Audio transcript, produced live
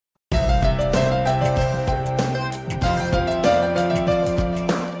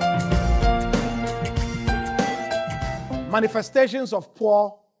Manifestations of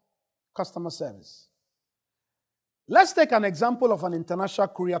poor customer service. Let's take an example of an international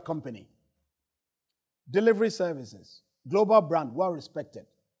courier company. Delivery services, global brand, well respected.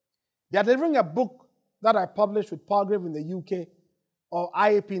 They are delivering a book that I published with Palgrave in the UK or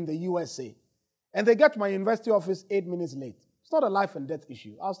IAP in the USA. And they get to my university office 8 minutes late. It's not a life and death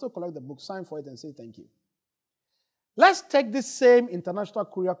issue. I'll still collect the book, sign for it, and say thank you. Let's take this same international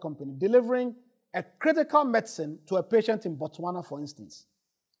courier company delivering a critical medicine to a patient in Botswana, for instance.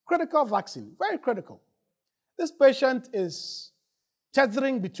 Critical vaccine, very critical. This patient is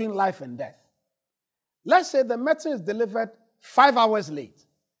tethering between life and death. Let's say the medicine is delivered 5 hours late,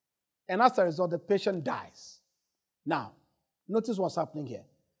 and as a result, the patient dies. Now, notice what's happening here.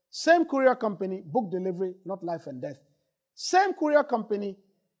 Same courier company, book delivery, not life and death. Same courier company,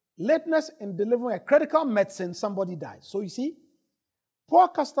 lateness in delivering a critical medicine, somebody dies. So you see, poor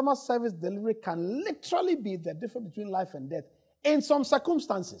customer service delivery can literally be the difference between life and death in some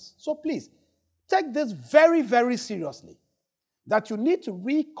circumstances. So please, take this very, very seriously, that you need to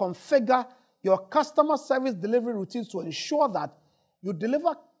reconfigure your customer service delivery routines to ensure that you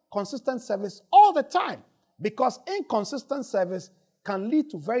deliver consistent service all the time, because inconsistent service can lead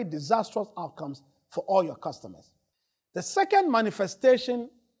to very disastrous outcomes for all your customers. The second manifestation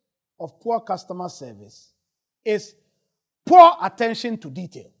of poor customer service is poor attention to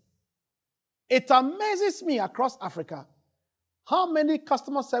detail. It amazes me across Africa how many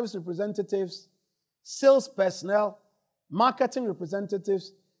customer service representatives, sales personnel, marketing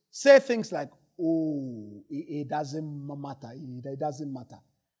representatives say things like, oh, it doesn't matter, it doesn't matter.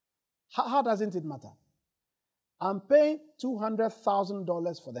 How doesn't it matter? I'm paying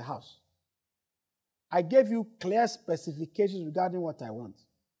 $200,000 for the house. I gave you clear specifications regarding what I want.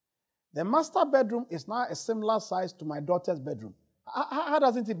 The master bedroom is now a similar size to my daughter's bedroom. How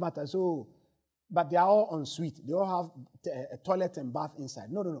doesn't it matter? So, but they are all en suite. They all have a toilet and bath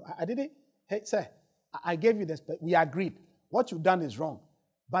inside. No. I didn't. Hey, sir, I gave you this. We agreed. What you've done is wrong.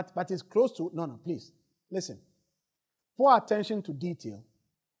 But it's close to, no, please. Listen. Poor attention to detail,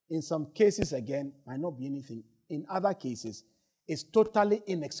 in some cases, again, might not be anything. In other cases, is totally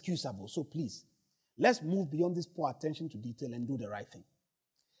inexcusable. So please, let's move beyond this poor attention to detail and do the right thing.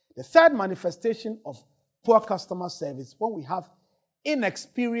 The third manifestation of poor customer service, when we have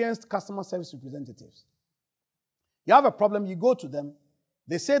inexperienced customer service representatives. You have a problem, you go to them,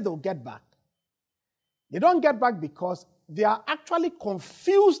 they say they'll get back. They don't get back because they are actually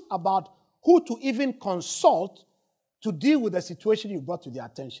confused about who to even consult to deal with the situation you brought to their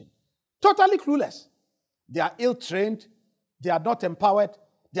attention. Totally clueless. They are ill-trained, they are not empowered,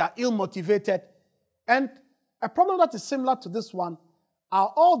 they are ill-motivated. And a problem that is similar to this one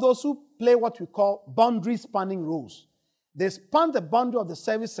are all those who play what we call boundary-spanning roles. They span the boundary of the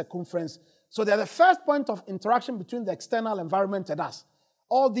service circumference, so they're the first point of interaction between the external environment and us.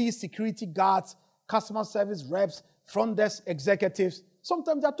 All these security guards, customer service reps, front desk executives,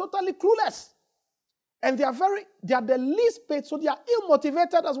 sometimes they're totally clueless. And they are the least paid, so they are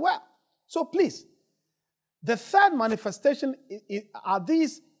ill-motivated as well. So please, the third manifestation are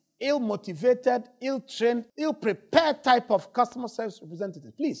these ill-motivated, ill-trained, ill-prepared type of customer service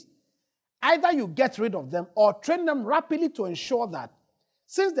representatives. Please, either you get rid of them or train them rapidly to ensure that,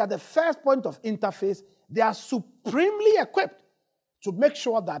 since they are the first point of interface, they are supremely equipped to make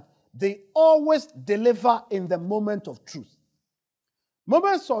sure that they always deliver in the moment of truth.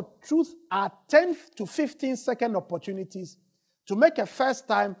 Moments of truth are 10 to 15-second opportunities to make a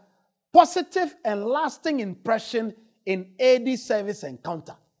first-time positive and lasting impression in AD service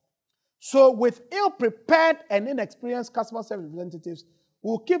encounter. So with ill-prepared and inexperienced customer service representatives,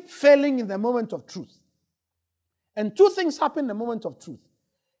 we'll keep failing in the moment of truth. And two things happen in the moment of truth.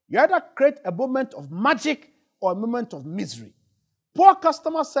 You either create a moment of magic or a moment of misery. Poor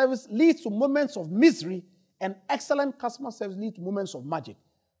customer service leads to moments of misery, and excellent customer service leads to moments of magic.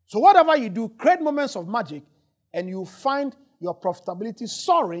 So whatever you do, create moments of magic, and you find your profitability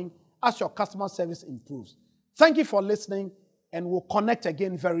soaring as your customer service improves. Thank you for listening, and we'll connect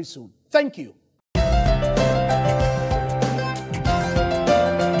again very soon. Thank you.